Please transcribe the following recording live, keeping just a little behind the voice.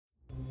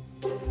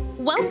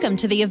Welcome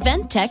to the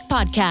Event Tech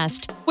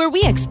Podcast, where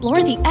we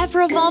explore the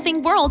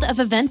ever-evolving world of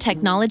event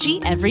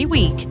technology every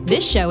week.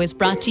 This show is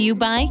brought to you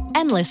by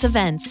Endless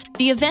Events,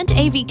 the event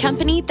AV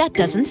company that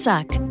doesn't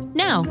suck.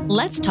 Now,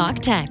 let's talk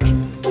tech.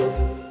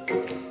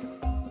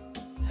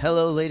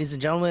 Hello, ladies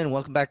and gentlemen.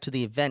 Welcome back to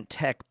the Event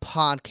Tech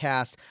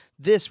Podcast.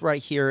 This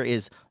right here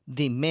is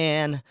the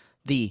man,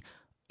 the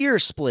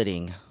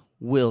ear-splitting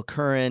Will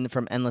Curran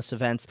from Endless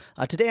Events.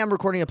 Today I'm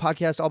recording a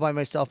podcast all by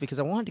myself because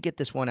I wanted to get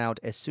this one out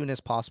as soon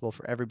as possible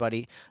for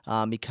everybody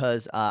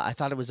because I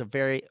thought it was a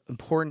very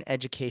important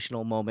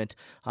educational moment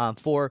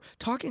for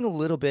talking a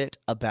little bit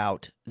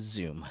about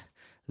Zoom.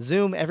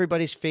 Zoom,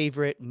 everybody's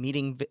favorite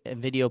meeting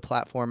video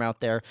platform out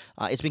there.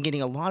 It's been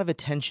getting a lot of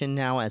attention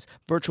now as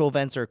virtual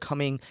events are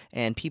coming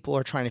and people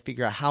are trying to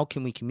figure out how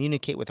can we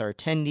communicate with our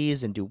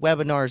attendees and do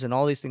webinars and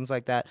all these things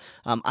like that.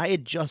 I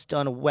had just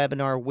done a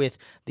webinar with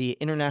the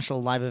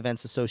International Live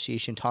Events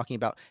Association talking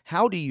about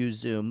how to use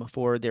Zoom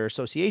for their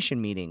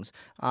association meetings.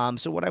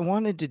 So what I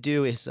wanted to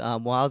do is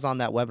while I was on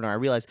that webinar, I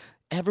realized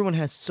everyone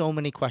has so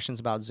many questions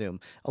about Zoom.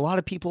 A lot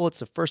of people, it's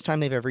the first time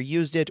they've ever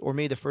used it, or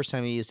maybe the first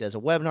time they used it as a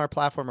webinar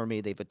platform, or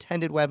maybe they've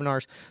attended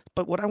webinars.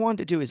 But what I wanted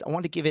to do is I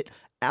wanted to give it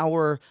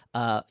our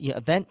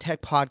Event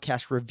Tech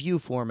Podcast review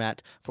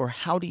format for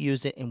how to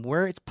use it and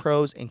where its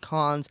pros and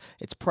cons,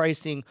 its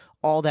pricing,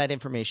 all that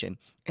information.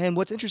 And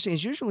what's interesting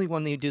is usually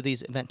when they do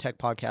these Event Tech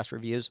Podcast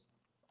reviews,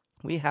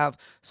 we have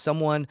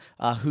someone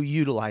who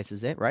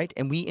utilizes it, right?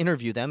 And we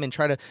interview them and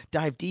try to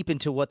dive deep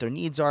into what their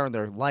needs are and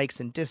their likes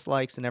and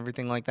dislikes and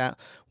everything like that.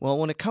 Well,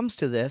 when it comes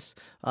to this,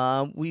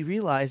 we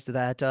realized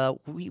that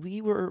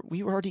we were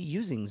already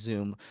using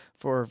Zoom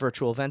for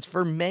virtual events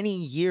for many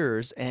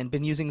years and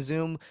been using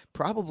Zoom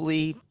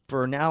probably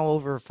for now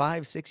over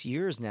 5-6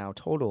 years now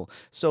total.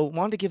 So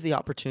wanted to give the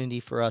opportunity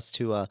for us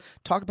to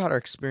talk about our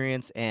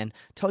experience and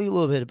tell you a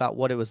little bit about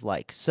what it was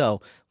like.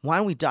 So why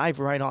don't we dive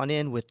right on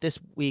in with this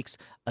week's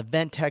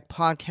Event Tech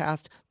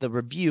Podcast, the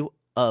review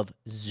of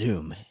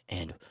Zoom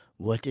and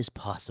what is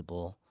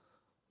possible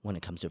when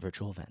it comes to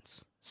virtual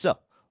events. So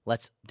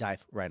let's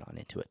dive right on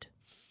into it.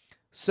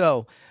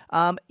 So,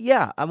 I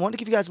want to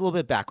give you guys a little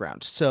bit of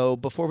background. So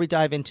before we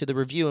dive into the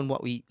review and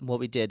what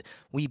we did,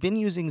 we've been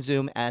using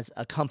Zoom as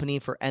a company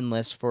for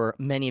Endless for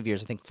many of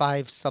years. I think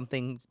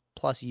 5-something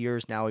plus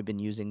years now we've been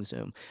using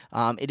Zoom.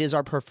 It is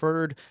our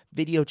preferred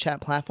video chat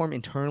platform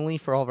internally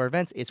for all of our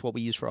events. It's what we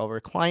use for all of our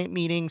client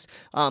meetings.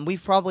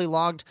 We've probably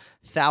logged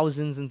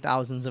thousands and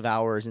thousands of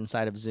hours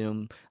inside of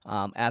Zoom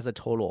as a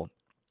total.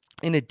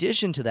 In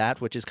addition to that,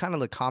 which is kind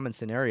of the common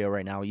scenario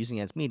right now, using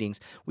it as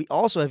meetings, we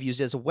also have used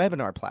it as a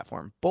webinar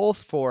platform,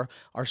 both for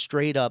our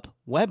straight up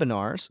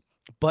webinars,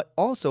 but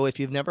also if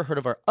you've never heard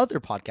of our other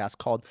podcast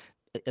called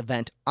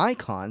Event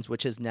Icons,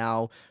 which has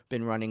now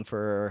been running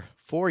for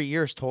 4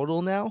 years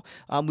total now,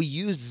 we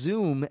use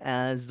Zoom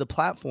as the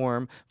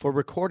platform for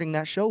recording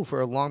that show for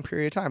a long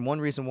period of time.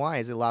 One reason why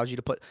is it allows you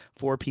to put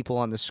 4 people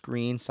on the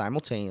screen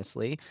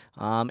simultaneously,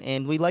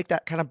 and we like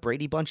that kind of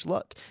Brady Bunch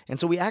look. And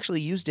so we actually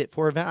used it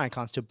for Event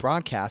Icons to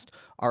broadcast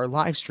our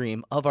live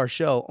stream of our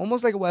show,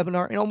 almost like a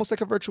webinar and almost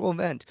like a virtual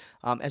event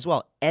as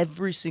well,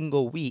 every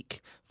single week.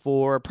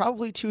 For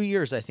probably 2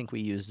 years, I think we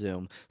used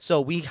Zoom.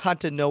 So we got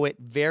to know it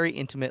very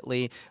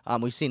intimately.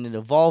 We've seen it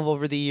evolve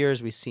over the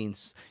years. We've seen,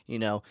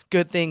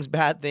 good things,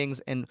 bad things,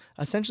 and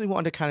essentially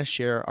wanted to kind of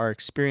share our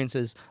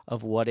experiences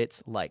of what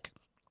it's like.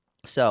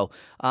 So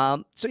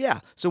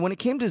when it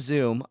came to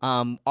Zoom,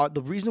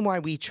 the reason why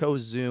we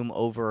chose Zoom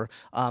over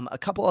a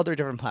couple other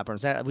different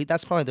platforms,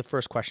 that's probably the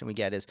first question we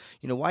get is,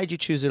 why did you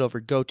choose it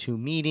over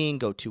GoToMeeting,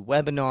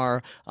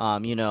 GoToWebinar,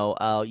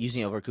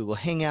 using it over Google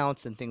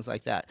Hangouts and things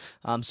like that.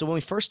 So when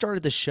we first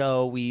started the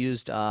show, we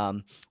used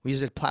a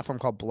platform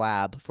called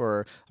Blab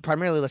for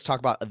primarily, let's talk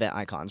about Event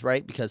Icons,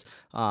 right? Because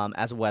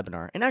as a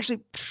webinar, and actually,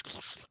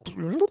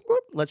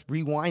 let's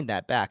rewind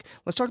that back.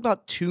 Let's talk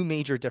about 2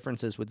 major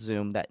differences with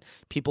Zoom that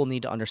people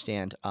need to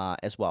understand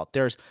as well.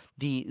 There's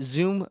the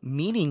Zoom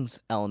meetings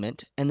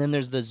element, and then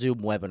there's the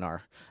Zoom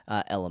webinar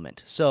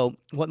element. So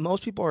what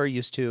most people are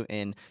used to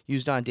and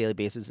used on a daily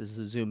basis is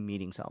the Zoom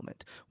meetings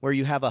element, where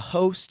you have a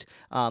host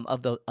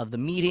of the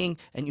meeting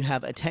and you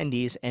have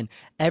attendees, and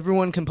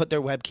everyone can put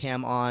their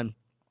webcam on.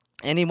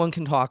 Anyone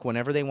can talk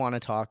whenever they want to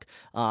talk,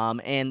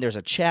 and there's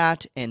a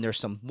chat, and there's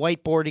some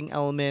whiteboarding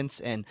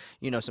elements, and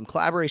some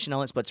collaboration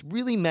elements. But it's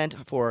really meant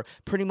for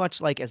pretty much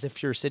like as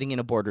if you're sitting in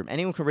a boardroom.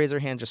 Anyone can raise their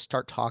hand, just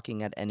start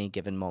talking at any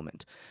given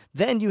moment.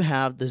 Then you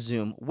have the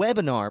Zoom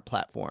webinar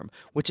platform,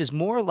 which is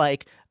more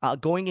like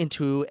going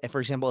into, for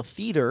example, a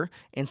theater,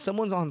 and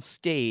someone's on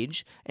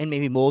stage, and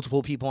maybe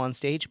multiple people on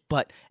stage,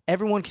 but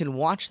everyone can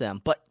watch them.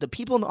 But the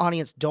people in the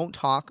audience don't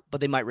talk, but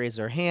they might raise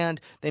their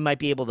hand. They might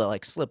be able to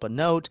slip a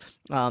note.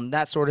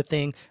 That sort of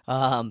thing.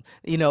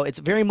 It's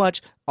very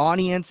much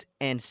audience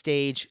and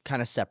stage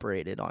kind of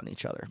separated on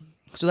each other.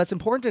 So that's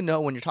important to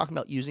know when you're talking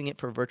about using it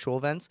for virtual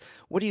events.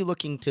 What are you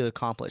looking to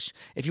accomplish?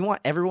 If you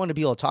want everyone to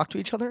be able to talk to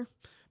each other,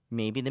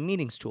 maybe the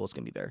meetings tools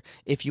can be better.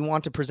 If you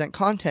want to present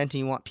content and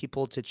you want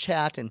people to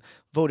chat and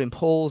vote in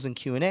polls and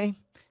Q&A,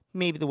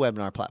 maybe the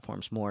webinar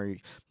platform's more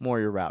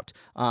your route.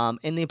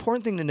 And the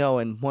important thing to know,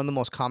 and one of the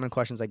most common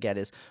questions I get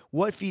is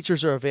what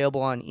features are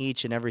available on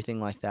each and everything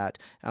like that.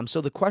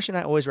 So the question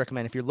I always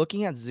recommend if you're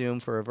looking at Zoom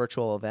for a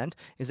virtual event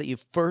is that you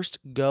first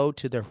go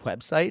to their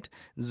website,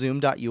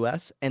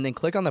 zoom.us, and then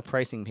click on the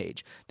pricing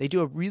page. They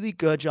do a really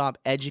good job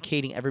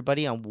educating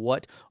everybody on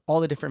what all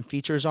the different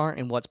features are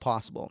and what's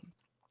possible.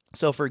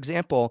 So, for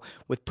example,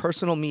 with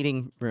personal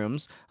meeting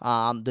rooms,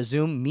 the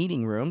Zoom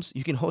meeting rooms,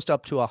 you can host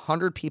up to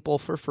 100 people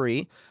for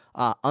free,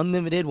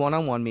 unlimited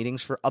one-on-one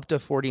meetings for up to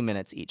 40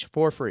 minutes each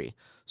for free.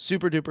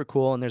 Super duper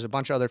cool, and there's a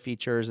bunch of other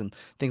features and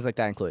things like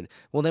that included.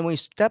 Well, then when you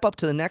step up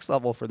to the next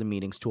level for the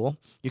meetings tool,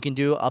 you can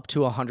do up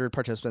to 100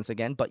 participants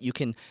again, but you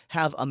can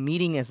have a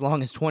meeting as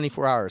long as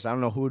 24 hours. I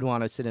don't know who would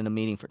want to sit in a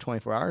meeting for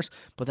 24 hours,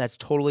 but that's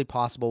totally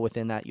possible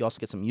within that. You also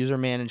get some user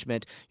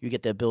management. You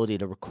get the ability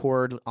to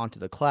record onto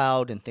the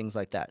cloud and things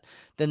like that.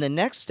 Then the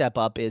next step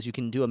up is you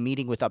can do a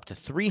meeting with up to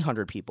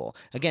 300 people.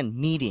 Again,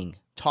 meeting.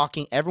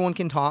 Talking, everyone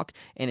can talk,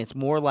 and it's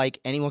more like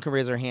anyone can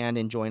raise their hand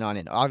and join on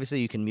it. Obviously,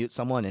 you can mute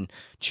someone and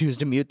choose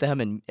to mute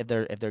them, and if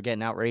they're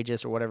getting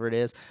outrageous or whatever it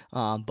is.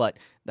 But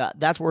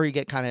that's where you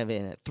get kind of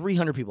in at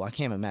 300 people. I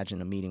can't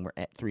imagine a meeting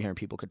where 300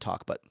 people could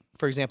talk, but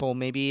for example,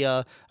 maybe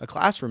a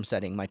classroom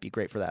setting might be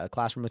great for that. A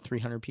classroom with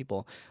 300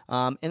 people,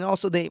 and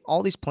also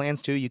all these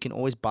plans too. You can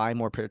always buy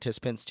more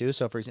participants too.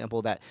 So, for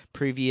example, that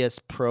previous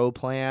Pro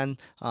plan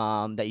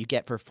that you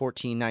get for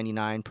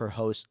 $14.99 per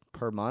host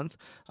per month,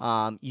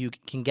 you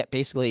can get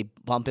basically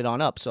bump it on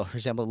up. So, for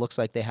example, it looks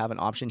like they have an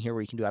option here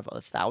where you can have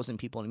 1,000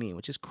 people in a meeting,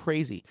 which is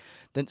crazy.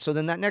 Then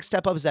that next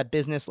step up is that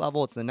business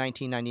level. It's the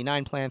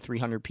 $19.99 plan,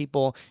 300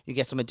 people. You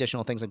get some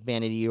additional things like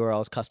vanity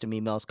URLs, custom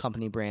emails,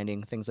 company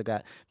branding, things like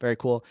that. Very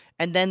cool.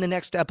 And then the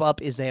next step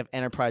up is they have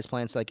enterprise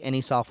plans. So like any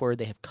software,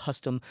 they have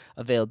custom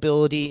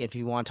availability. If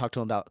you want to talk to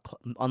them about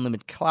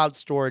unlimited cloud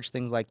storage,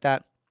 things like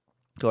that,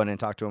 go ahead and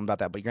talk to them about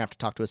that. But you're going to have to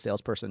talk to a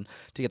salesperson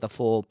to get the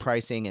full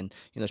pricing. And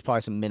there's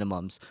probably some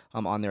minimums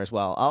on there as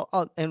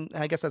well. And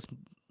I guess that's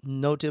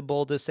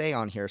notable to say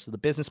on here. So the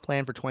business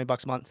plan for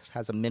 $20 a month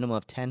has a minimum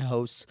of 10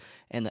 hosts,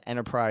 and the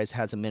enterprise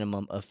has a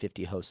minimum of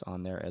 50 hosts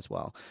on there as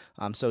well.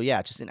 So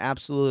yeah, just an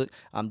absolute,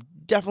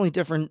 definitely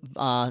different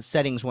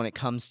settings when it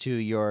comes to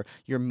your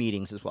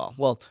meetings as well.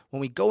 Well,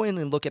 when we go in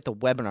and look at the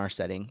webinar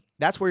setting,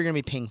 that's where you're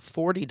going to be paying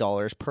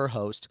 $40 per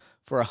host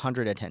for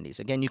 100 attendees.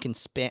 Again, you can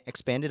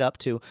expand it up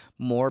to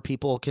more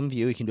people can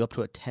view. You can do up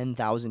to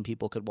 10,000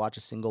 people could watch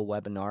a single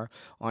webinar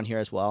on here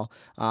as well.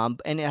 And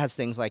it has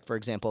things like, for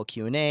example,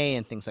 Q&A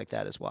and things like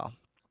that as well.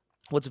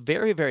 What's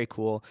very, very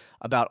cool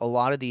about a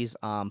lot of these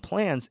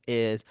plans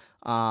is,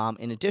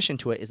 in addition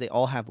to it, is they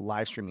all have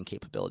live streaming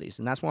capabilities.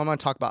 And that's what I'm going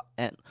to talk about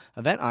at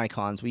Event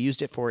Icons. We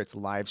used it for its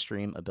live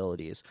stream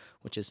abilities,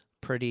 which is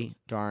pretty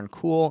darn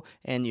cool.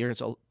 And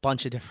there's a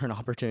bunch of different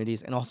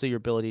opportunities, and also your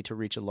ability to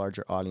reach a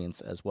larger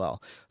audience as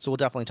well. So we'll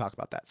definitely talk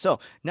about that. So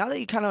now that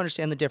you kind of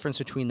understand the difference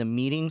between the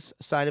meetings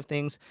side of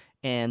things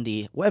and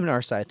the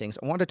webinar side of things,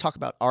 I wanted to talk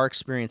about our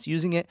experience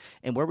using it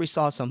and where we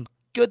saw some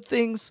good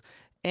things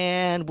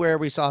and where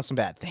we saw some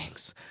bad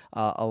things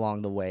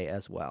along the way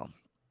as well.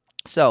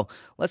 So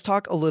let's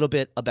talk a little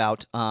bit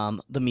about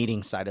the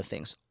meeting side of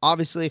things.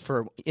 Obviously,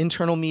 for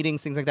internal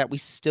meetings, things like that, we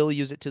still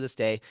use it to this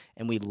day,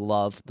 and we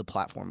love the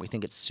platform. We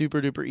think it's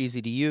super duper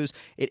easy to use.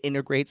 It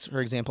integrates, for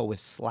example, with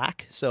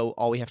Slack. So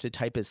all we have to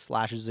type is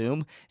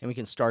 /Zoom, and we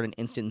can start an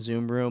instant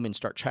Zoom room and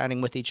start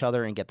chatting with each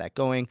other and get that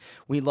going.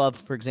 We love,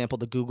 for example,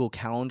 the Google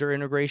Calendar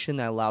integration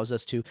that allows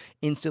us to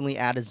instantly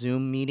add a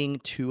Zoom meeting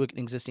to an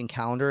existing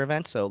calendar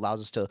event. So it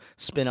allows us to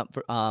spin up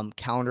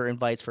calendar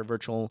invites for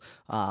virtual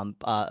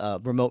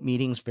remote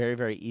meetings very,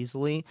 very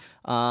easily.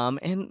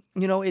 And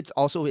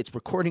its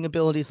recording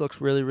abilities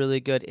looks really, really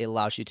good. It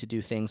allows you to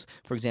do things.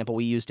 For example,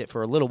 we used it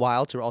for a little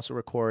while to also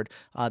record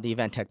the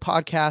Event Tech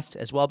podcast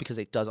as well, because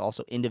it does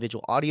also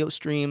individual audio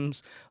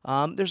streams.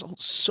 There's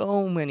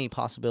so many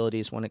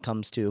possibilities when it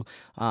comes to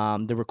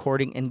the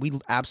recording, and we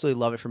absolutely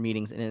love it for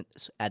meetings. And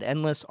it's at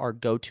Endless, our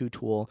go-to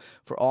tool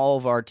for all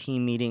of our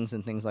team meetings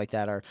and things like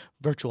that, our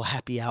virtual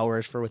happy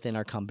hours for within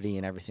our company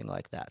and everything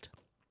like that.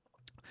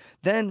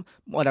 Then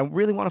what I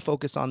really want to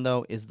focus on,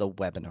 though, is the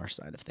webinar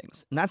side of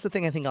things. And that's the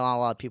thing I think a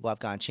lot of people have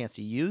gotten a chance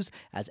to use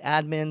as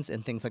admins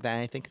and things like that.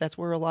 And I think that's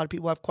where a lot of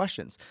people have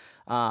questions.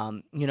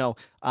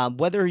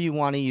 Whether you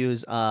want to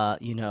use,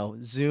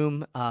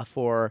 Zoom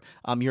for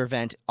your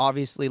event,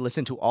 obviously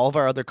listen to all of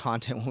our other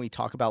content when we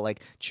talk about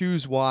like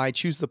choose why,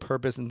 choose the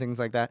purpose and things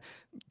like that.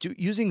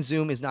 Using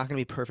Zoom is not going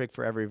to be perfect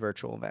for every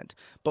virtual event.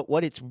 But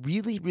what it's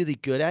really, really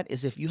good at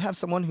is if you have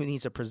someone who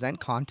needs to present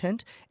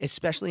content,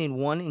 especially in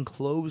one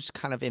enclosed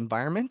kind of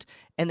environment,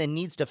 and then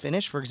needs to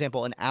finish, for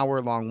example, an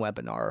hour-long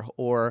webinar,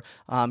 or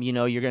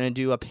you're going to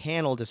do a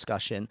panel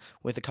discussion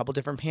with a couple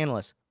different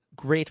panelists.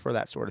 great for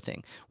that sort of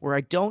thing. Where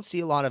I don't see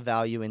a lot of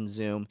value in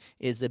Zoom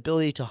is the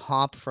ability to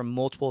hop from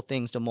multiple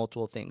things to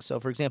multiple things. So,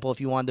 for example,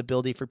 if you want the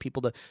ability for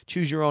people to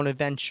choose your own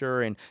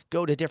adventure and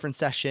go to different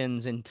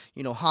sessions and,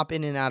 hop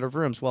in and out of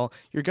rooms, well,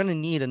 you're going to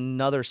need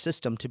another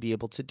system to be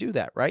able to do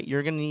that, right?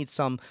 You're going to need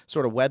some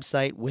sort of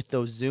website with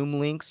those Zoom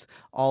links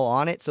all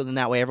on it. So then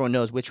that way everyone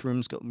knows what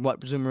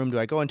Zoom room do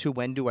I go into,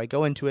 when do I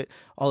go into it,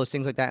 all those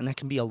things like that. And that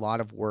can be a lot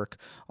of work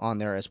on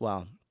there as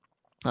well.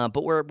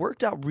 But where it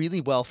worked out really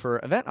well for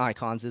Event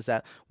Icons is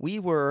that we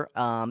were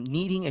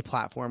needing a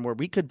platform where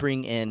we could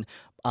bring in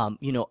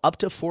up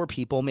to 4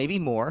 people, maybe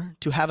more,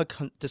 to have a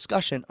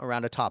discussion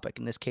around a topic.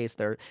 In this case,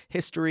 their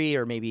history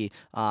or maybe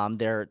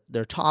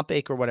their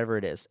topic or whatever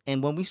it is.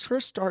 And when we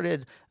first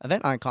started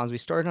Event Icons, we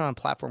started on a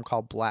platform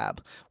called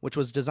Blab, which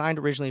was designed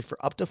originally for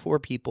up to 4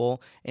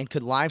 people and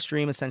could live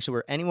stream essentially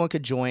where anyone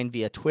could join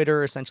via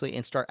Twitter essentially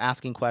and start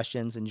asking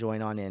questions and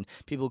join on in.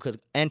 People could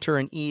enter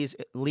and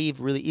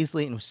leave really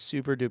easily, and it was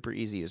super duper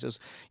easy use. It was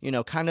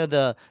kind of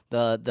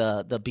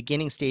the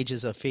beginning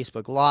stages of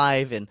Facebook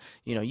Live and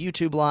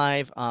YouTube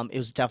Live. It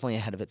was definitely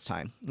ahead of its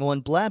time. Well,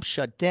 when Blab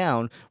shut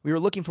down, we were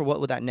looking for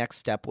what that next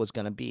step was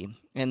going to be.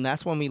 And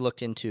that's when we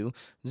looked into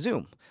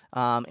Zoom.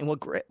 And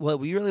what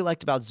we really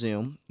liked about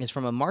Zoom is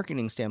from a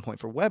marketing standpoint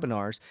for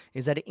webinars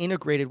is that it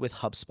integrated with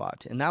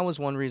HubSpot. And that was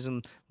one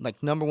reason,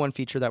 number one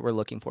feature that we're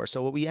looking for.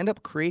 So what we ended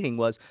up creating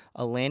was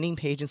a landing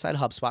page inside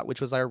HubSpot,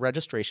 which was our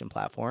registration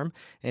platform.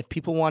 And if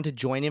people wanted to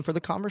join in for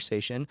the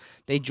conversation,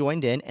 they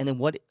joined in. And then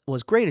what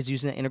was great is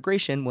using that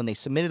integration, when they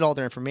submitted all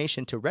their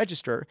information to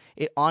register,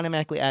 it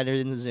automatically added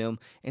in the Zoom,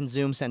 and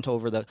Zoom sent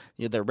over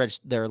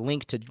their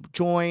link to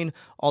join,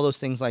 all those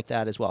things like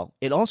that as well.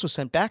 It also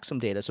sent back some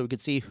data so we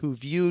could see who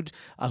viewed,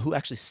 who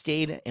actually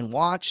stayed and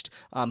watched,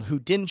 who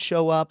didn't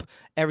show up,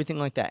 everything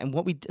like that. And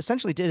what we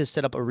essentially did is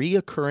set up a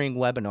reoccurring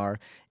webinar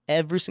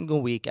every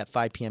single week at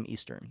 5 p.m.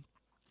 Eastern.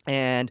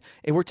 And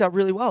it worked out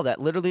really well that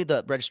literally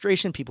the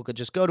registration, people could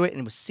just go to it and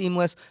it was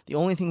seamless. The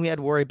only thing we had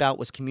to worry about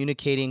was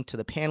communicating to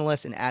the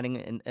panelists and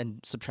adding and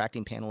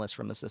subtracting panelists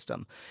from the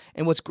system.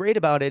 And what's great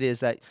about it is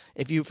that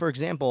if you, for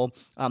example,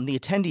 the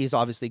attendees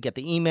obviously get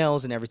the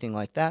emails and everything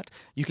like that.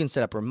 You can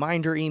set up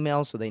reminder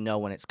emails so they know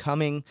when it's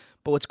coming.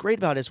 But what's great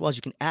about it as well is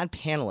you can add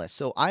panelists.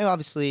 So I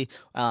obviously,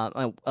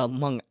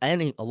 among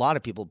a lot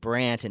of people,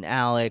 Brant and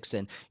Alex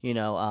and,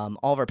 all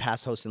of our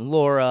past hosts and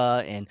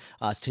Laura and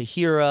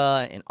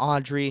Tahira and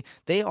Audrey,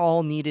 they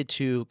all needed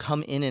to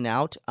come in and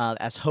out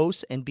as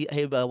hosts and be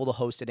able to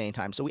host at any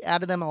time. So we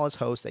added them all as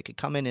hosts. They could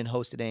come in and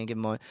host at any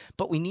given moment.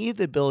 But we needed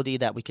the ability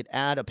that we could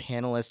add a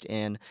panelist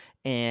in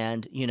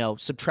and,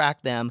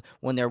 subtract them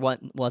when there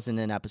wasn't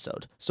an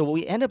episode. So what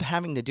we end up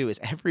having to do is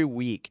every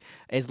week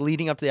is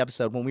leading up to the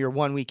episode, when we were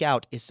 1 week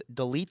out, is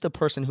delete the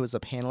person who was a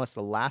panelist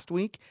the last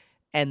week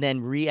and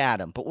then re-add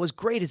them. But what was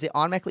great is it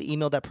automatically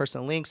emailed that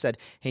person a link, said,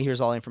 hey,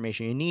 here's all the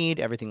information you need,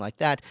 everything like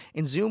that.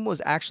 And Zoom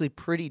was actually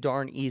pretty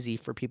darn easy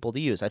for people to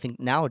use. I think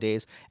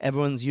nowadays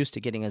everyone's used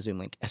to getting a Zoom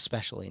link,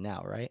 especially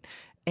now, right?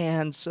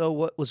 And so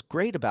what was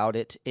great about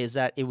it is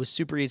that it was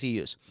super easy to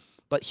use.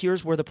 But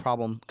here's where the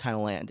problem kind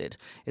of landed,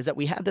 is that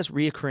we had this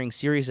reoccurring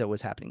series that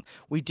was happening.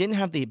 We didn't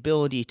have the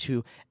ability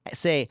to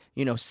say,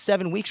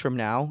 7 weeks from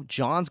now,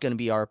 John's going to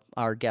be our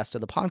guest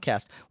of the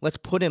podcast. Let's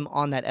put him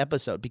on that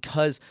episode,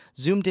 because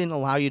Zoom didn't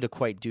allow you to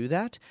quite do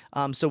that.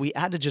 So we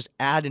had to just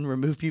add and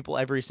remove people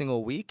every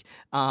single week.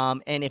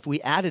 And if we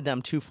added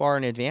them too far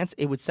in advance,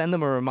 it would send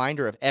them a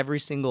reminder of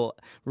every single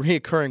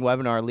reoccurring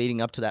webinar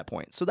leading up to that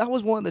point. So that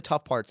was one of the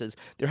tough parts, is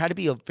there had to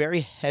be a very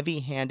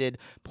heavy-handed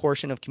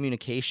portion of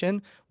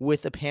communication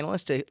with the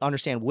panelists to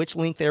understand which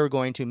link they were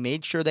going to,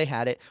 made sure they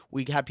had it.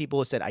 We had people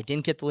who said, I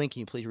didn't get the link,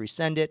 can you please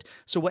resend it?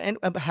 So what ended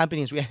up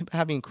happening is we ended up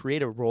having to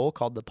create a role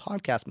called the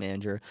podcast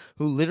manager,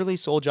 who literally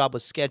sole job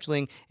was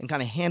scheduling and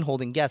kind of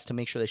hand-holding guests to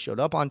make sure they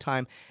showed up on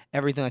time,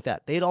 everything like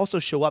that. They'd also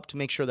show up to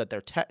make sure that their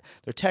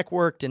tech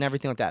worked and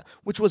everything like that,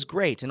 which was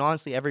great. And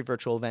honestly, every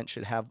virtual event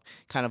should have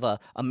kind of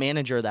a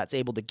manager that's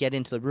able to get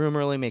into the room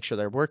early, make sure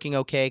they're working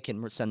okay,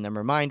 can send them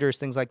reminders,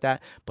 things like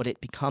that. But it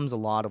becomes a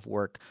lot of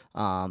work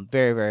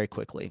very, very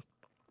quickly.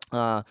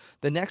 The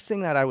next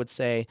thing that I would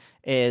say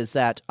is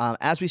that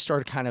as we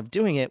started kind of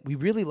doing it, we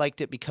really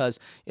liked it because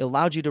it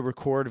allowed you to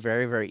record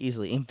very, very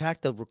easily. In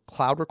fact, the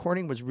cloud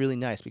recording was really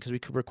nice because we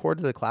could record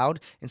to the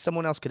cloud and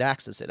someone else could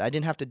access it. I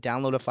didn't have to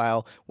download a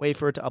file, wait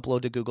for it to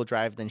upload to Google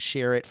Drive, then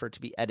share it for it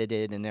to be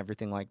edited and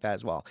everything like that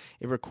as well.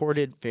 It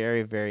recorded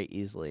very, very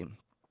easily.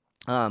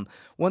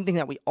 One thing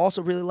that we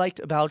also really liked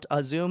about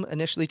Zoom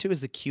initially too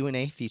is the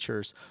Q&A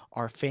features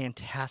are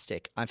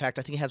fantastic. In fact,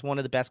 I think it has one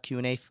of the best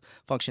Q&A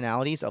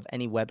functionalities of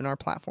any webinar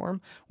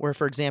platform, where,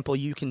 for example,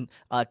 you can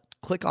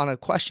click on a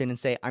question and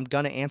say, I'm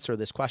going to answer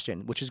this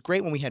question, which is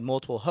great when we had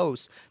multiple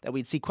hosts that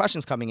we'd see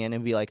questions coming in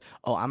and be like,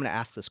 oh, I'm going to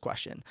ask this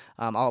question.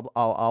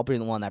 I'll be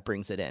the one that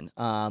brings it in.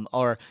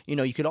 Or,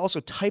 you could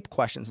also type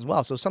questions as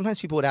well. So sometimes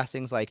people would ask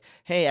things like,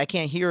 hey, I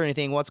can't hear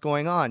anything. What's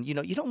going on? You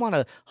don't want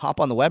to hop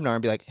on the webinar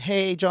and be like,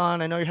 hey, John,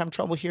 on, I know you're having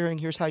trouble hearing.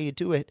 Here's how you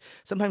do it.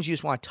 Sometimes you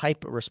just want to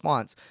type a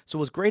response. So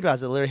what's great about it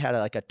is it literally had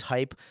like a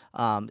type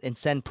and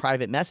send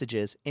private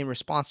messages in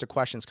response to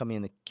questions coming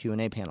in the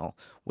Q&A panel,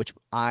 which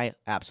I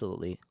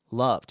absolutely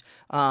loved.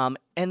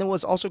 And then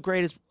what's also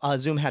great is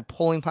Zoom had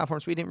polling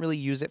platforms. We didn't really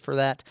use it for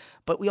that,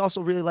 but we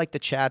also really liked the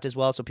chat as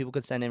well, so people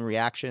could send in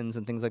reactions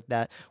and things like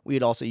that.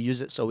 We'd also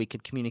use it so we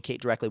could communicate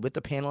directly with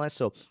the panelists.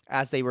 So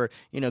as they were,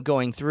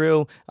 going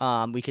through,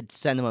 we could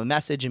send them a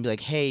message and be like,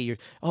 "Hey,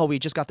 we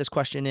just got this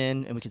question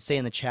in," and we could say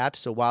in the chat.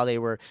 So while they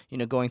were,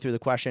 going through the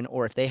question,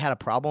 or if they had a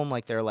problem,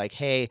 like they're like,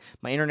 "Hey,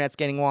 my internet's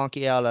getting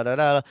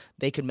wonky,"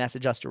 they could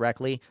message us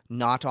directly,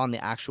 not on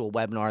the actual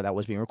webinar that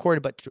was being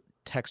recorded, but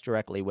text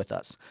directly with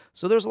us.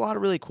 So there's a lot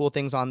of really cool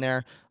things on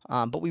there,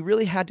 but we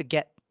really had to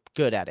get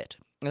good at it.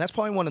 And that's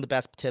probably one of the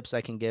best tips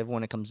I can give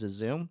when it comes to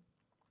Zoom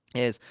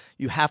is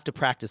you have to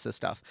practice this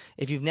stuff.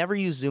 If you've never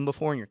used Zoom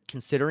before and you're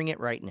considering it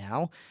right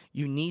now,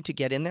 you need to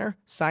get in there,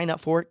 sign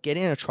up for it, get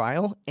in a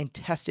trial, and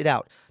test it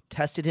out.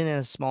 Test it in at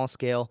a small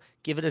scale,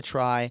 give it a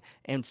try,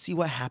 and see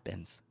what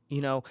happens.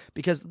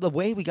 Because the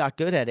way we got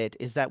good at it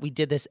is that we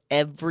did this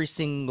every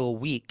single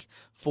week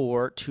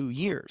for 2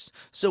 years.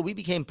 So we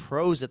became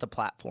pros at the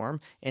platform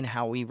and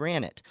how we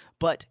ran it.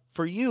 But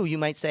for you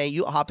might say,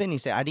 you hop in and you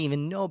say, I didn't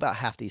even know about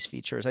half these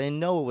features. I didn't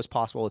know it was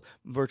possible with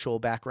virtual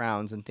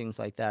backgrounds and things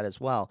like that as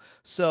well.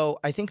 So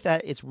I think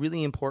that it's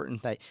really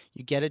important that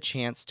you get a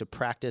chance to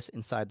practice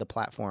inside the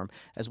platform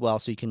as well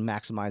so you can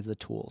maximize the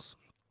tools.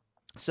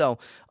 So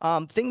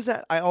things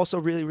that I also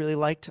really, really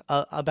liked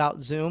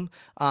about Zoom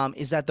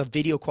is that the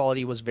video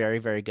quality was very,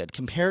 very good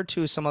compared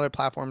to some other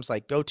platforms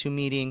like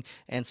GoToMeeting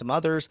and some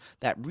others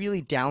that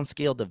really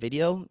downscaled the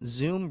video.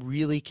 Zoom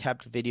really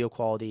kept video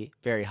quality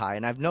very high.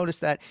 And I've noticed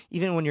that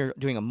even when you're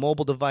doing a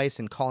mobile device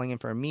and calling in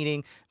for a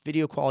meeting,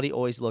 video quality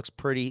always looks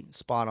pretty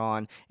spot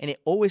on, and it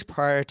always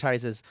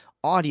prioritizes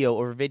audio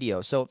over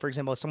video. So for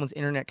example, if someone's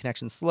internet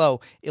connection's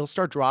slow, it'll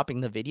start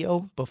dropping the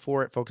video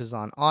before it focuses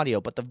on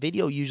audio, but the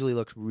video usually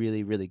looks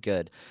really, really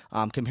good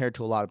compared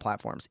to a lot of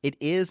platforms. It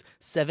is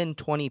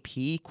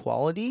 720p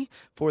quality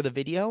for the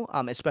video,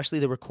 especially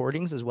the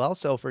recordings as well.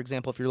 So for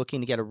example, if you're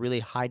looking to get a really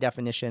high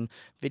definition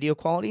video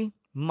quality,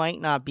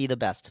 might not be the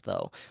best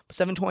though.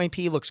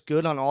 720p looks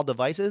good on all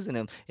devices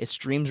and it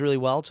streams really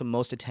well to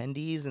most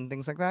attendees and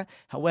things like that.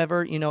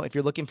 However, if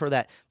you're looking for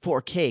that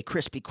 4K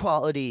crispy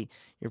quality,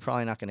 you're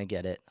probably not going to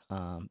get it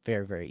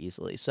very, very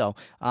easily. So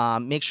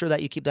make sure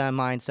that you keep that in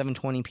mind,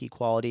 720p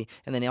quality.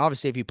 And then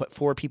obviously if you put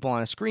 4 people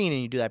on a screen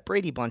and you do that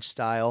Brady Bunch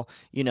style,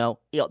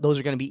 those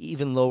are going to be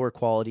even lower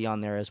quality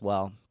on there as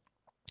well.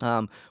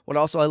 What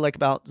also I like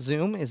about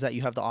Zoom is that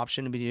you have the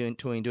option to be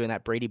doing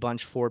that Brady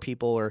Bunch 4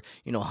 people or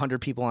 100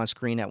 people on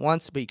screen at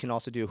once, but you can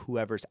also do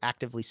whoever's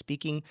actively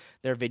speaking,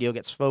 their video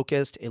gets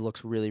focused. It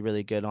looks really,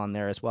 really good on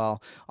there as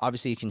well.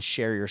 Obviously, you can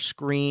share your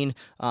screen.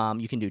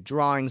 You can do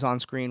drawings on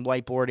screen,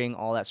 whiteboarding,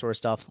 all that sort of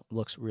stuff.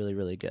 Looks really,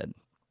 really good.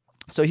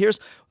 So here's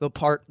the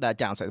part that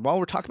downside. While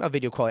we're talking about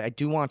video quality, I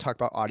do want to talk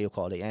about audio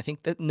quality. And I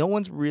think that no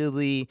one's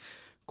really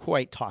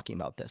quite talking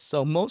about this.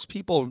 So most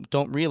people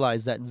don't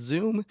realize that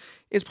Zoom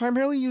is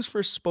primarily used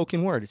for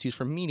spoken word. It's used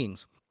for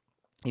meetings.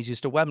 It's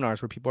used to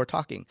webinars where people are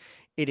talking.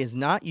 It is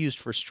not used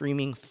for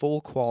streaming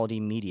full quality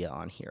media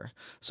on here.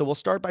 So we'll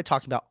start by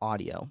talking about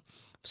audio.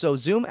 So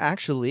Zoom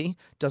actually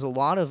does a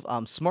lot of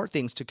smart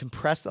things to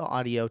compress the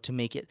audio to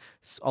make it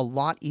a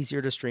lot easier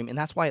to stream. And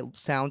that's why it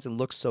sounds and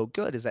looks so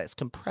good, is that it's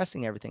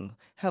compressing everything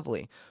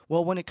heavily.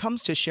 Well, when it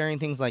comes to sharing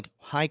things like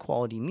high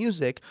quality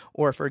music,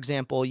 or for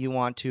example, you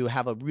want to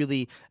have a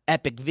really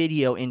epic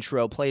video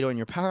intro played on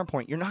your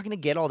PowerPoint, you're not going to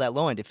get all that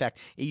low end. In fact,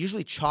 it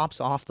usually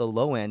chops off the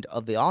low end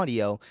of the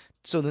audio.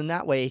 So then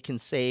that way it can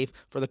save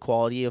for the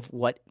quality of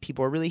what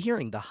people are really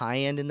hearing, the high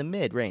end and the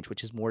mid range,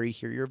 which is where you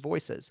hear your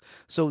voices.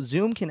 So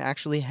Zoom can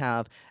actually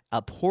have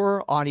a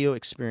poorer audio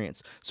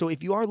experience. So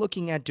if you are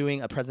looking at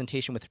doing a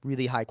presentation with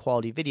really high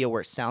quality video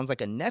where it sounds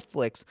like a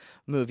Netflix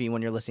movie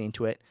when you're listening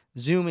to it,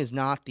 Zoom is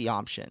not the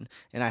option.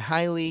 And I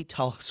highly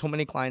tell so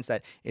many clients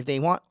that if they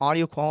want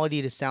audio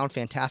quality to sound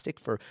fantastic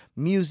for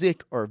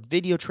music or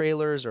video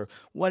trailers or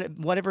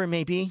whatever it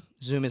may be,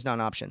 Zoom is not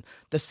an option.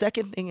 The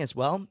second thing as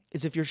well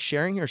is if you're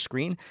sharing your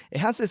screen, it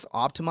has this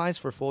optimized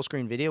for full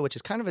screen video, which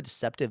is kind of a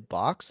deceptive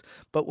box.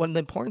 But one of the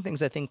important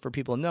things I think for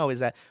people to know is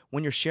that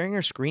when you're sharing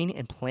your screen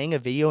and playing a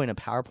video in a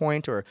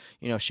PowerPoint, or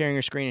sharing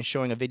your screen and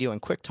showing a video in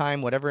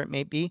QuickTime, whatever it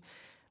may be,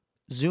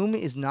 Zoom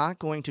is not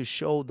going to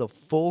show the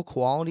full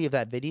quality of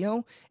that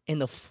video in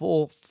the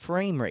full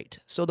frame rate.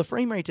 So the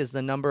frame rate is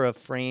the number of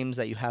frames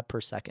that you have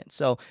per second.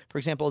 So for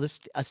example,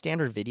 a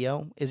standard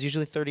video is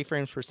usually 30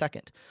 frames per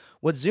second.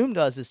 What Zoom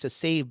does is to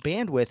save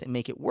bandwidth and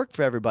make it work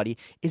for everybody,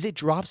 is it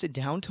drops it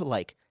down to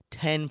like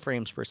 10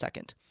 frames per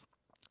second.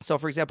 So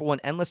for example,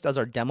 when Endless does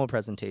our demo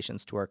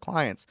presentations to our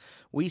clients,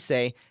 we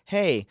say,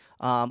 hey,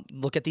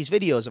 look at these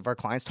videos of our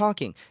clients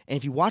talking. And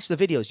if you watch the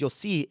videos, you'll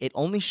see it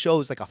only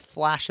shows like a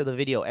flash of the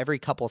video every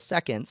couple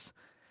seconds.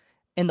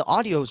 And the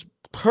audio is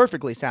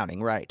perfectly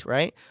sounding right?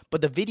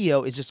 But the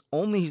video is just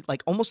only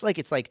like almost like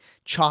it's like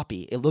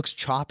choppy. It looks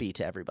choppy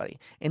to everybody.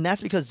 And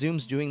that's because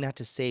Zoom's doing that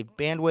to save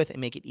bandwidth and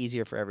make it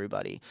easier for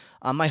everybody.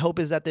 My hope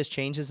is that this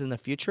changes in the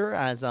future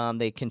as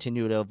they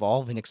continue to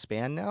evolve and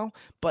expand now.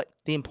 But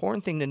the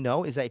important thing to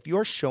know is that if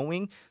you're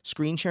showing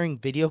screen sharing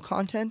video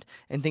content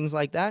and things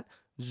like that,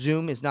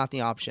 Zoom is not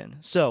the option.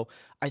 So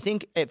I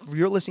think if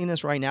you're listening to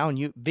this right now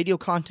and video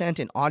content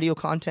and audio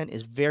content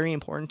is very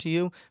important to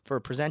you for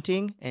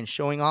presenting and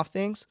showing off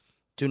things,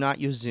 do not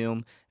use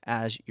Zoom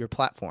as your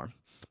platform.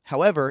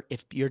 However,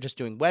 if you're just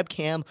doing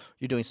webcam,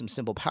 you're doing some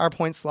simple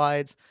PowerPoint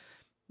slides,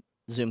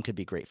 Zoom could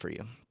be great for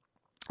you.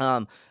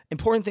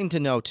 Important thing to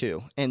know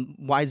too, and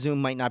why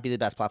Zoom might not be the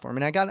best platform.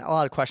 And I got a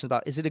lot of questions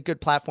about, is it a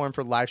good platform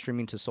for live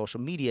streaming to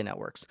social media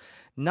networks?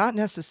 Not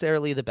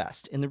necessarily the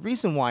best. And the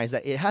reason why is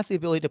that it has the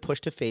ability to push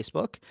to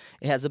Facebook.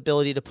 It has the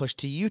ability to push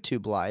to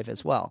YouTube Live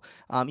as well.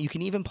 You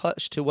can even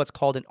push to what's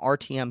called an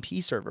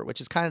RTMP server, which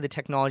is kind of the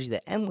technology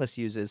that Endless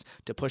uses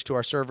to push to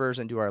our servers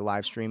and do our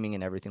live streaming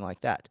and everything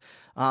like that.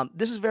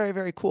 This is very,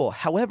 very cool.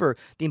 However,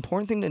 the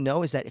important thing to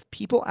know is that if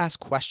people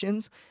ask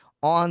questions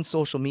on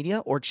social media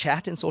or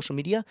chat in social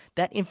media,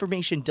 that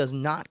information does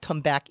not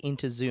come back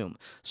into Zoom.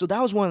 So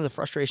that was one of the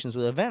frustrations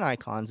with event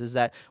icons, is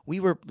that we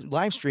were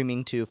live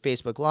streaming to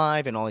Facebook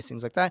Live and all these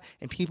things like that,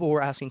 and people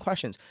were asking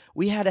questions.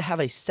 We had to have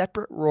a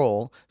separate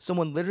role,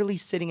 someone literally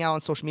sitting out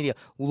on social media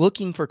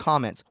looking for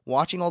comments,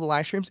 watching all the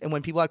live streams, and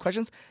when people had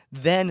questions,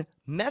 then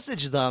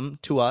message them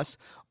to us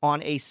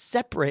on a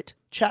separate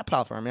chat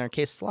platform, in our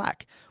case,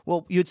 Slack.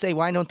 Well, you'd say,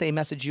 why don't they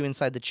message you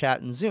inside the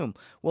chat in Zoom?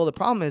 Well, the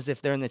problem is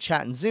if they're in the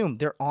chat in Zoom,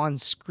 they're on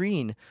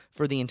screen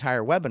for the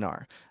entire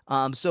webinar.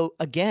 So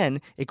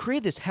again, it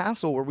created this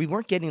hassle where we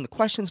weren't getting the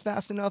questions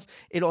fast enough.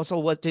 It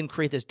also didn't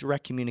create this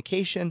direct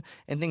communication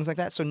and things like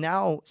that. So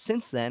now,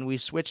 since then,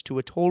 we've switched to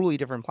a totally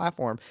different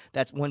platform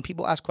that's when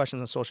people ask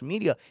questions on social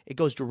media, it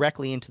goes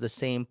directly into the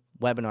same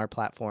webinar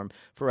platform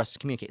for us to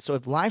communicate. So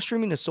if live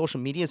streaming to social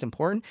media is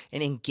important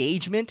and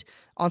engagement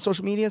on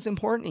social media is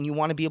important, and you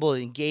want to be able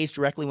to engage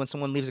directly when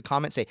someone leaves a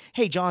comment, say,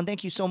 hey, John,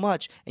 thank you so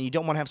much, and you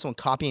don't want to have someone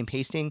copy and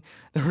pasting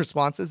the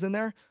responses in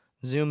there,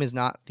 Zoom is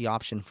not the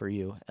option for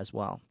you as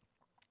well.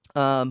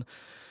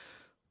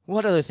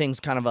 What other things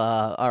kind of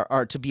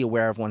are to be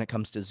aware of when it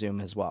comes to Zoom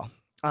as well?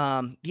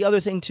 The other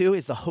thing too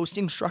is the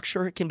hosting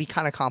structure. It can be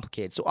kind of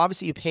complicated. So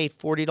obviously you pay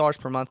 $40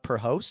 per month per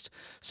host.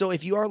 So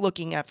if you are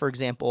looking at, for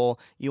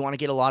example, you want to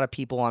get a lot of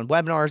people on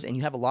webinars and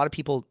you have a lot of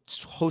people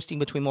hosting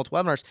between multiple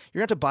webinars,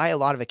 you're going to have to buy a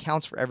lot of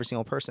accounts for every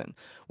single person.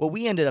 What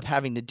we ended up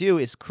having to do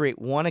is create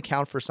one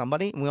account for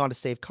somebody, and we wanted to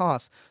save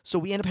costs. So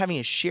we ended up having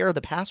to share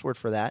the password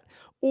for that,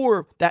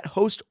 or that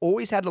host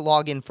always had to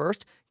log in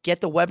first,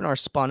 get the webinar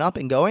spun up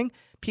and going.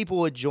 People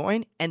would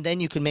join, and then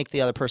you can make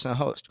the other person a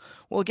host.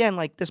 Well, again,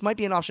 like this might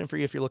be an option for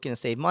you if you're looking to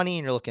save money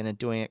and you're looking at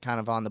doing it kind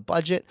of on the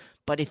budget.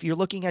 But if you're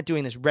looking at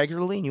doing this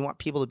regularly and you want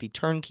people to be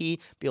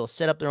turnkey, be able to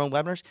set up their own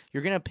webinars,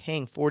 you're going to be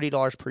paying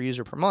 $40 per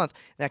user per month.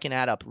 That can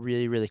add up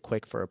really, really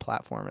quick for a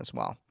platform as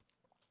well.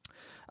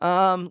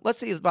 Let's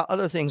see about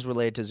other things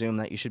related to Zoom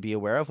that you should be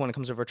aware of when it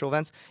comes to virtual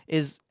events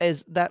is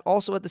that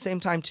also at the same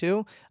time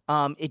too,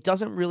 it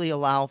doesn't really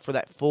allow for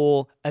that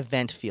full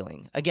event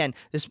feeling. Again,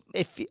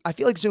 I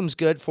feel like Zoom's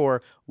good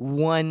for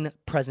one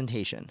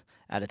presentation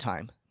at a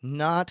time.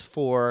 Not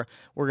for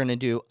we're going to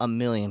do a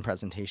million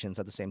presentations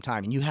at the same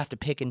time, and you have to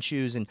pick and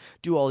choose and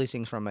do all these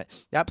things from it.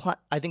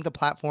 I think the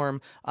platform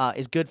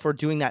is good for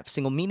doing that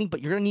single meeting,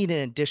 but you're going to need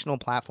an additional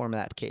platform in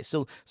that case.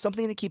 So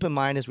something to keep in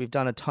mind is we've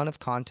done a ton of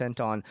content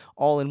on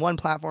all-in-one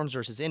platforms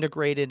versus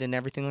integrated and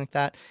everything like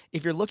that.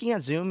 If you're looking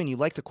at Zoom and you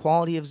like the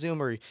quality of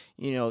Zoom, or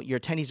your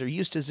attendees are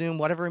used to Zoom,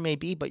 whatever it may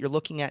be, but you're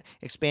looking at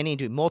expanding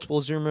into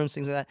multiple Zoom rooms,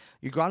 things like that,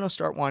 you're going to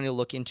start wanting to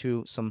look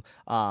into some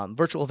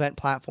virtual event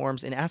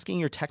platforms and asking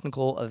your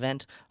technical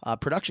event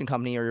production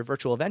company or your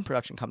virtual event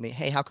production company,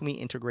 hey, how can we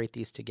integrate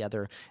these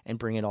together and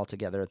bring it all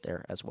together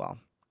there as well?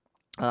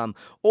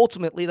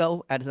 Ultimately,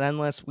 though, at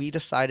Endless, we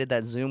decided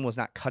that Zoom was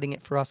not cutting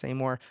it for us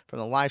anymore from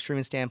a live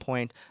streaming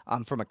standpoint,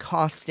 from a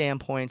cost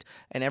standpoint,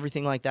 and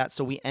everything like that.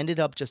 So we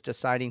ended up just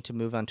deciding to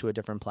move on to a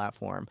different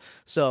platform.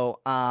 So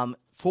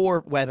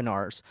for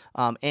webinars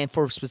and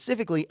for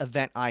specifically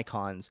event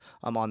icons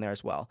on there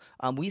as well.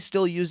 We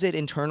still use it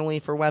internally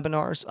for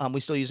webinars. We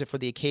still use it for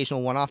the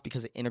occasional one-off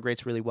because it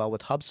integrates really well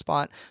with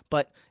HubSpot,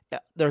 but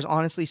there's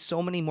honestly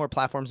so many more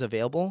platforms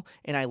available,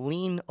 and I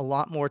lean a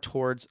lot more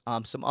towards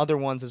some other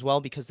ones as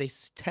well because they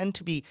tend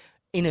to be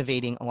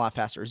innovating a lot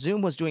faster.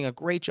 Zoom was doing a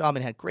great job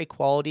and had great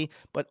quality,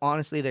 but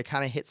honestly, they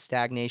kind of hit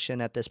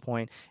stagnation at this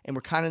point, and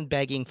we're kind of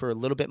begging for a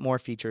little bit more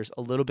features,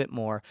 a little bit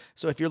more.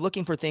 So if you're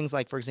looking for things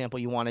like, for example,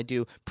 you want to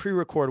do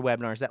pre-record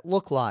webinars that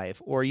look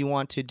live, or you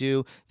want to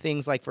do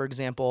things like, for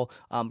example,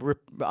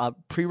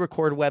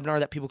 pre-record webinar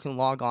that people can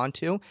log on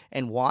to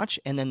and watch,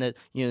 and then the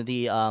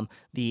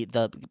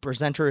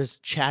presenter is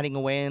chatting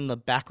away in the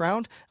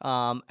background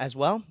as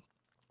well.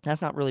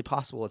 That's not really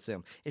possible with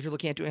Zoom. If you're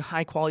looking at doing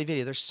high quality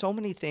video, there's so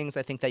many things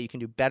I think that you can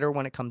do better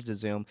when it comes to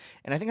Zoom.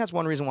 And I think that's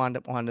one reason why I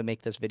wanted to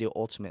make this video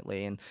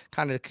ultimately. And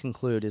kind of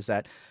conclude is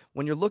that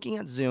when you're looking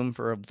at Zoom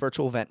for a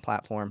virtual event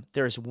platform,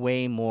 there's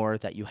way more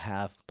that you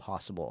have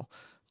possible.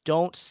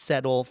 Don't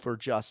settle for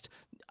just,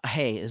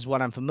 hey, this is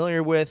what I'm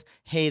familiar with.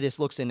 Hey, this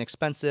looks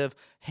inexpensive.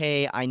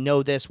 Hey, I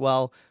know this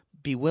well.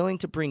 Be willing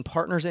to bring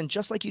partners in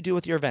just like you do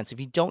with your events. If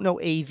you don't know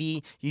AV,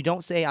 you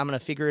don't say, I'm going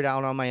to figure it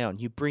out on my own.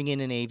 You bring in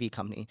an AV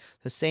company.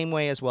 The same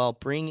way as well,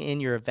 bring in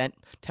your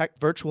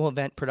virtual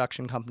event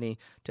production company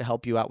to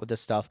help you out with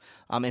this stuff.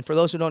 And for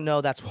those who don't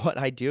know, that's what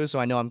I do. So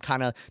I know I'm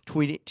kind of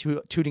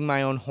tooting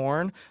my own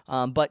horn.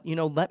 But,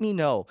 let me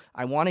know.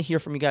 I want to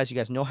hear from you guys. You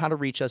guys know how to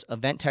reach us,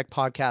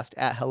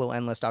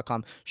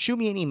 eventtechpodcast@helloendless.com. Shoot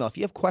me an email if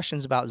you have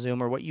questions about Zoom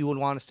or what you would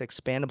want us to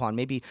expand upon.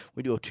 Maybe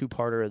we do a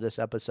two-parter of this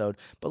episode.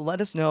 But let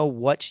us know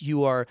what you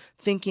are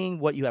thinking,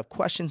 what you have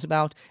questions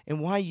about, and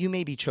why you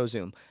maybe chose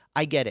Zoom.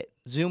 I get it.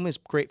 Zoom is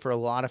great for a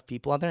lot of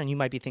people out there, and you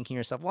might be thinking to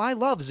yourself, well, I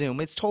love Zoom.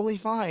 It's totally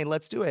fine.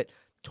 Let's do it.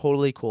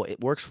 Totally cool. It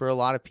works for a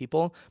lot of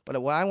people,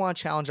 but what I want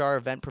to challenge our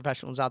event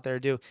professionals out there to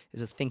do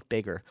is to think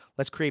bigger.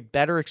 Let's create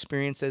better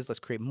experiences. Let's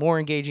create more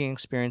engaging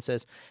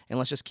experiences, and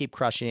let's just keep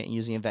crushing it and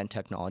using event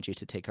technology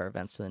to take our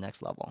events to the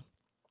next level.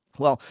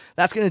 Well,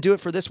 that's going to do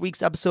it for this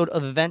week's episode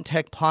of Event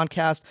Tech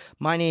Podcast.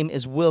 My name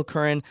is Will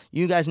Curran.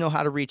 You guys know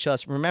how to reach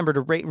us. Remember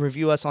to rate and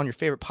review us on your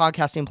favorite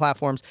podcasting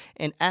platforms.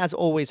 And as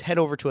always, head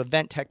over to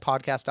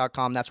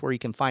eventtechpodcast.com. That's where you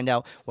can find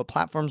out what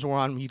platforms we're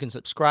on. You can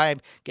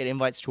subscribe, get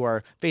invites to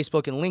our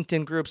Facebook and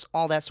LinkedIn groups,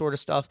 all that sort of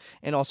stuff,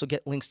 and also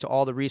get links to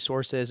all the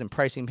resources and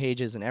pricing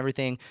pages and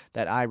everything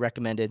that I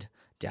recommended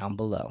down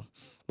below.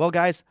 Well,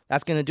 guys,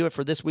 that's going to do it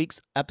for this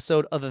week's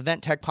episode of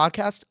Event Tech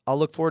Podcast. I'll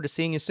look forward to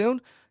seeing you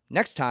soon.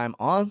 Next time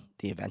on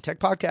the Event Tech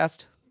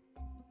Podcast.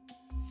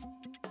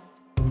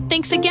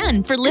 Thanks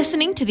again for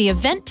listening to the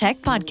Event Tech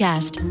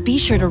Podcast. Be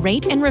sure to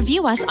rate and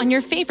review us on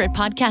your favorite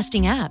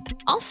podcasting app.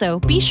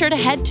 Also, be sure to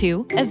head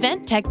to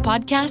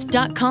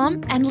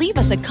eventtechpodcast.com and leave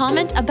us a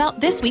comment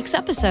about this week's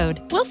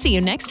episode. We'll see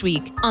you next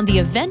week on the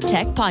Event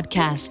Tech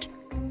Podcast.